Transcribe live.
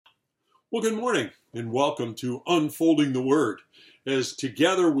Well, good morning and welcome to Unfolding the Word. As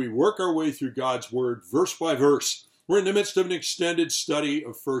together we work our way through God's Word verse by verse, we're in the midst of an extended study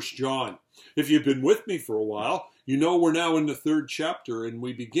of 1 John. If you've been with me for a while, you know we're now in the third chapter, and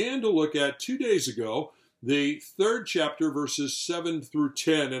we began to look at 2 days ago the third chapter, verses 7 through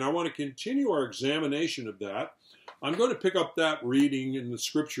 10, and I want to continue our examination of that. I'm going to pick up that reading in the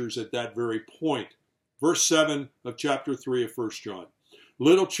scriptures at that very point. Verse 7 of chapter 3 of 1 John.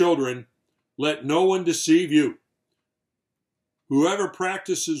 Little children, let no one deceive you. Whoever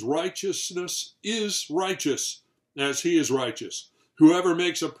practices righteousness is righteous, as he is righteous. Whoever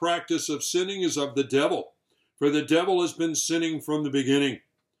makes a practice of sinning is of the devil, for the devil has been sinning from the beginning.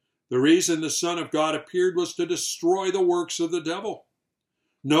 The reason the Son of God appeared was to destroy the works of the devil.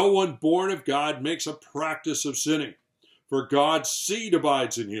 No one born of God makes a practice of sinning, for God's seed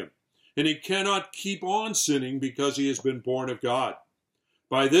abides in him, and he cannot keep on sinning because he has been born of God.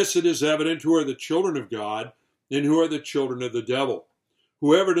 By this it is evident who are the children of God and who are the children of the devil.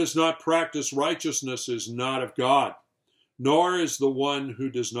 Whoever does not practice righteousness is not of God, nor is the one who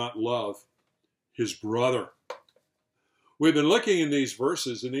does not love his brother. We've been looking in these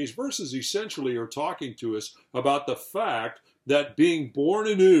verses, and these verses essentially are talking to us about the fact that being born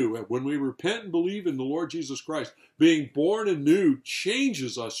anew, when we repent and believe in the Lord Jesus Christ, being born anew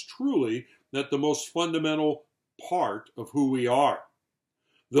changes us truly at the most fundamental part of who we are.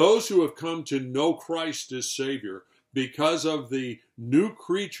 Those who have come to know Christ as Savior because of the new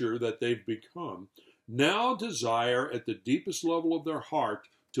creature that they've become now desire at the deepest level of their heart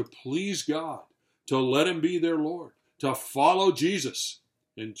to please God, to let Him be their Lord, to follow Jesus,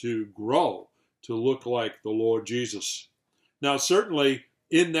 and to grow to look like the Lord Jesus. Now, certainly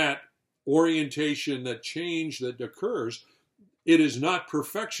in that orientation, that change that occurs, it is not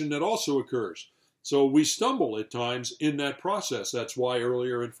perfection that also occurs. So we stumble at times in that process. That's why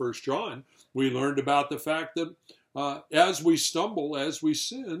earlier in 1 John, we learned about the fact that as we stumble, as we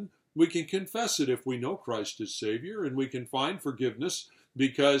sin, we can confess it if we know Christ as Savior, and we can find forgiveness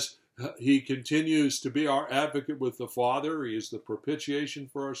because He continues to be our advocate with the Father. He is the propitiation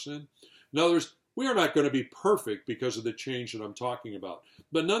for our sin. In other words, we are not going to be perfect because of the change that I'm talking about.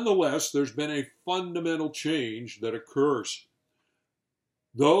 But nonetheless, there's been a fundamental change that occurs.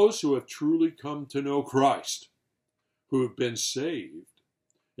 Those who have truly come to know Christ, who have been saved,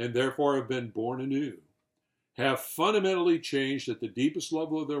 and therefore have been born anew, have fundamentally changed at the deepest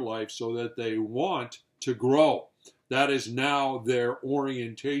level of their life so that they want to grow. That is now their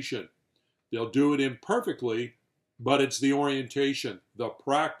orientation. They'll do it imperfectly, but it's the orientation, the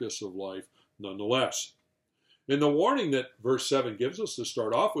practice of life nonetheless. And the warning that verse 7 gives us to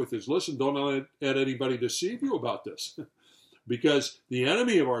start off with is, listen, don't let anybody deceive you about this. Because the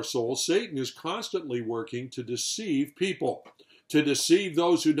enemy of our soul, Satan, is constantly working to deceive people, to deceive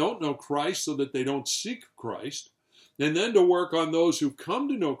those who don't know Christ so that they don't seek Christ, and then to work on those who come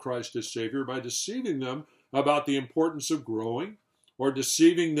to know Christ as Savior by deceiving them about the importance of growing, or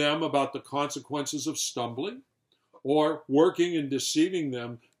deceiving them about the consequences of stumbling, or working and deceiving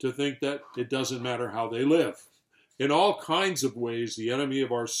them to think that it doesn't matter how they live. In all kinds of ways, the enemy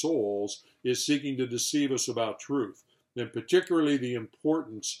of our souls is seeking to deceive us about truth, and particularly the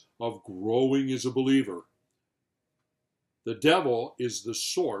importance of growing as a believer. The devil is the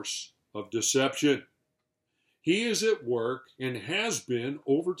source of deception. He is at work and has been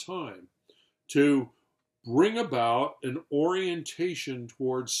over time to bring about an orientation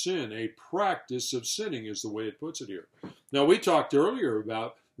towards sin, a practice of sinning is the way it puts it here. Now, we talked earlier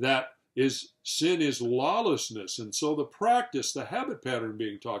about that sin is lawlessness, and so the practice, the habit pattern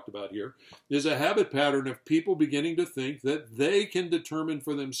being talked about here, is a habit pattern of people beginning to think that they can determine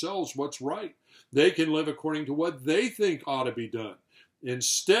for themselves what's right. They can live according to what they think ought to be done,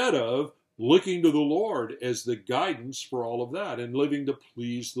 instead of looking to the Lord as the guidance for all of that and living to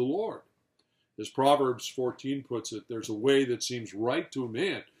please the Lord. As Proverbs 14 puts it, there's a way that seems right to a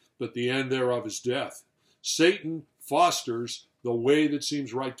man, but the end thereof is death. Satan fosters the way that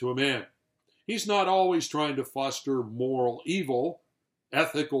seems right to a man. He's not always trying to foster moral evil,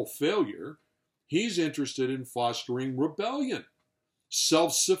 ethical failure. He's interested in fostering rebellion,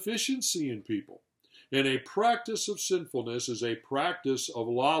 self-sufficiency in people. And a practice of sinfulness is a practice of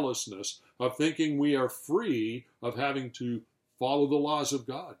lawlessness, of thinking we are free of having to follow the laws of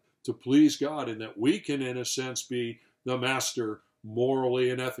God, to please God, and that we can, in a sense, be the master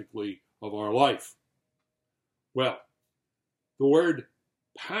morally and ethically of our life. Well, the word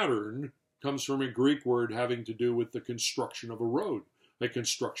pattern comes from a Greek word having to do with the construction of a road, a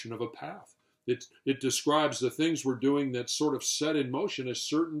construction of a path. It describes the things we're doing that sort of set in motion a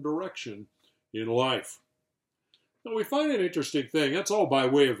certain direction in life. Now, we find an interesting thing. That's all by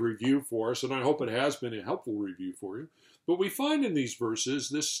way of review for us, and I hope it has been a helpful review for you. But we find in these verses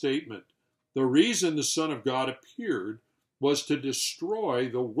this statement: the reason the Son of God appeared was to destroy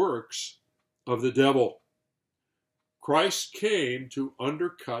the works of the devil. Christ came to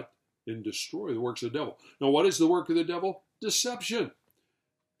undercut and destroy the works of the devil. Now, what is the work of the devil? Deception.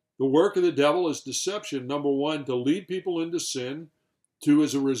 The work of the devil is deception. Number one, to lead people into sin. Two,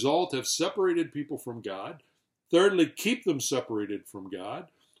 as a result, have separated people from God. Thirdly, keep them separated from God.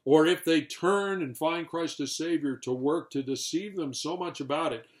 Or if they turn and find Christ as Savior, to work to deceive them so much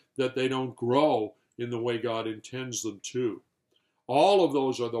about it that they don't grow in the way God intends them to. All of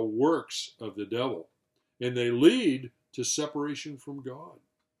those are the works of the devil, and they lead to separation from God.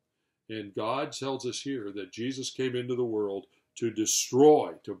 And God tells us here that Jesus came into the world to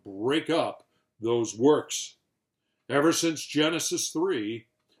destroy, to break up those works. Ever since Genesis 3,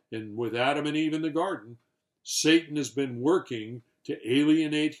 and with Adam and Eve in the garden, Satan has been working to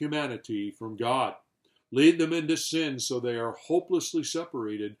alienate humanity from God, lead them into sin so they are hopelessly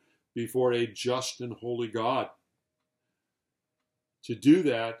separated before a just and holy God. To do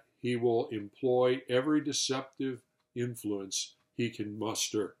that, he will employ every deceptive influence he can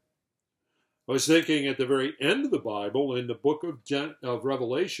muster. I was thinking at the very end of the Bible, in the book of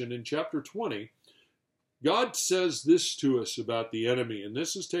Revelation, in chapter 20, God says this to us about the enemy, and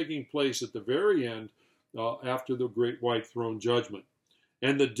this is taking place at the very end after the great white throne judgment.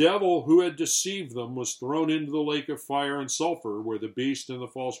 And the devil who had deceived them was thrown into the lake of fire and sulfur, where the beast and the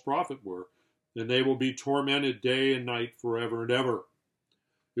false prophet were, and they will be tormented day and night forever and ever.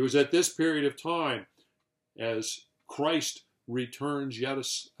 It was at this period of time, as Christ returns yet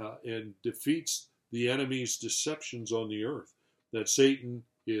and defeats the enemy's deceptions on the earth, that Satan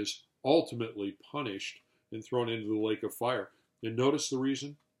is ultimately punished and thrown into the lake of fire. And notice the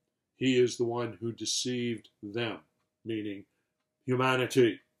reason? He is the one who deceived them, meaning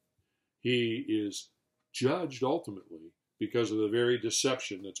humanity. He is judged ultimately because of the very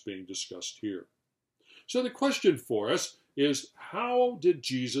deception that's being discussed here. So the question for us is, how did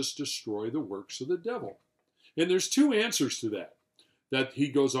Jesus destroy the works of the devil? And there's two answers to that he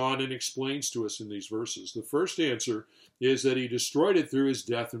goes on and explains to us in these verses. The first answer is that he destroyed it through his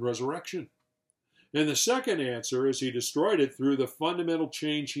death and resurrection. And the second answer is he destroyed it through the fundamental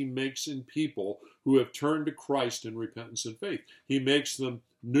change he makes in people who have turned to Christ in repentance and faith. He makes them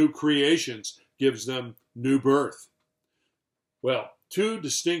new creations, gives them new birth. Well, two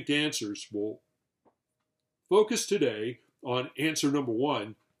distinct answers. We'll focus today on answer number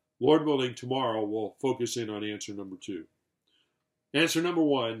one. Lord willing, tomorrow we'll focus in on answer number two. Answer number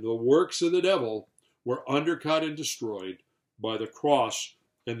one: the works of the devil were undercut and destroyed by the cross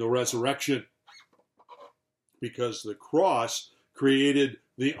and the resurrection, because the cross created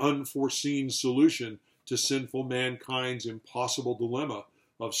the unforeseen solution to sinful mankind's impossible dilemma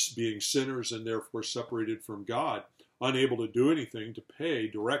of being sinners and therefore separated from God, unable to do anything to pay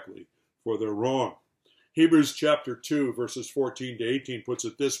directly for their wrong. Hebrews chapter 2, verses 14 to 18 puts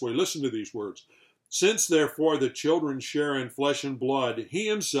it this way. Listen to these words. Since therefore the children share in flesh and blood, he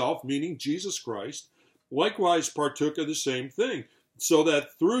himself, meaning Jesus Christ, likewise partook of the same thing, so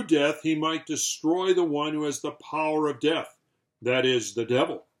that through death he might destroy the one who has the power of death, that is, the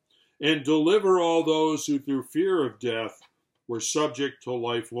devil, and deliver all those who through fear of death were subject to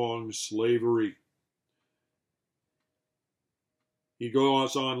lifelong slavery. He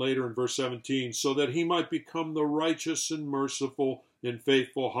goes on later in verse 17, so that he might become the righteous and merciful and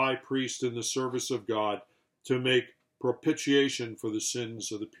faithful high priest in the service of God, to make propitiation for the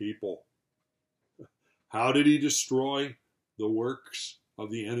sins of the people. How did he destroy the works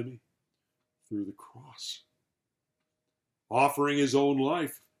of the enemy? Through the cross. Offering his own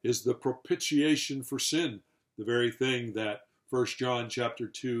life is the propitiation for sin, the very thing that 1 John chapter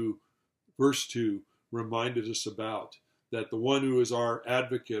 2, verse 2 reminded us about, that the one who is our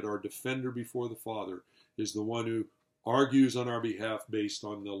advocate, our defender before the Father, is the one who argues on our behalf based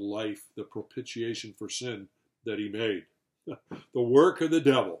on the life, the propitiation for sin that he made. The work of the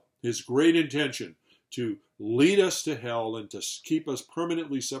devil, his great intention to lead us to hell and to keep us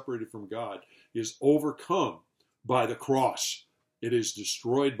permanently separated from God, is overcome by the cross. It is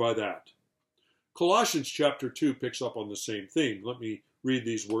destroyed by that. Colossians chapter 2 picks up on the same theme. Let me read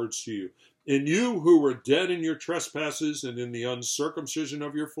these words to you. And you who were dead in your trespasses and in the uncircumcision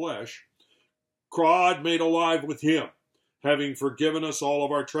of your flesh, God made alive with him, having forgiven us all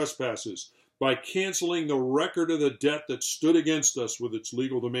of our trespasses, by canceling the record of the debt that stood against us with its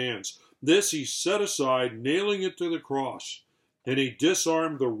legal demands. This he set aside, nailing it to the cross, and he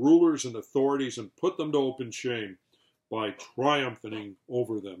disarmed the rulers and authorities and put them to open shame by triumphing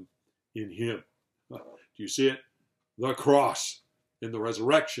over them in him. Do you see it? the cross and the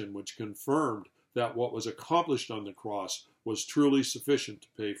resurrection, which confirmed that what was accomplished on the cross was truly sufficient to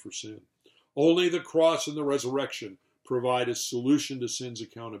pay for sin. Only the cross and the resurrection provide a solution to sin's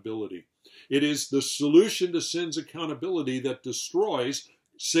accountability. It is the solution to sin's accountability that destroys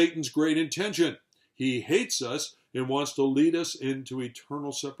Satan's great intention. He hates us and wants to lead us into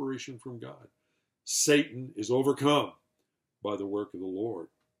eternal separation from God. Satan is overcome by the work of the Lord.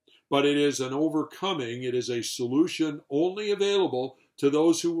 But it is an overcoming, it is a solution only available to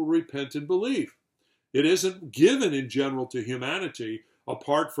those who will repent and believe. It isn't given in general to humanity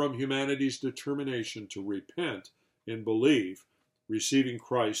apart from humanity's determination to repent and believe, receiving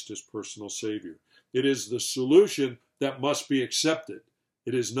Christ as personal Savior. It is the solution that must be accepted.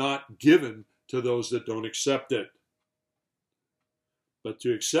 It is not given to those that don't accept it. But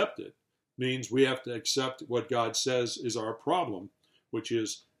to accept it means we have to accept what God says is our problem, which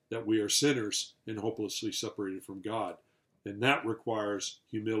is that we are sinners and hopelessly separated from God. And that requires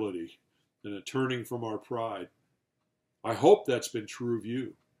humility and a turning from our pride. I hope that's been true of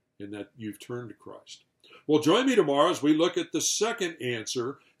you and that you've turned to Christ. Well, join me tomorrow as we look at the second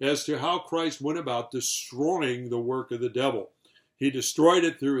answer as to how Christ went about destroying the work of the devil. He destroyed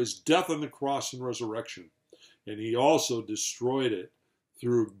it through his death on the cross and resurrection. And he also destroyed it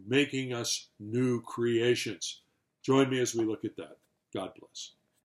through making us new creations. Join me as we look at that. God bless.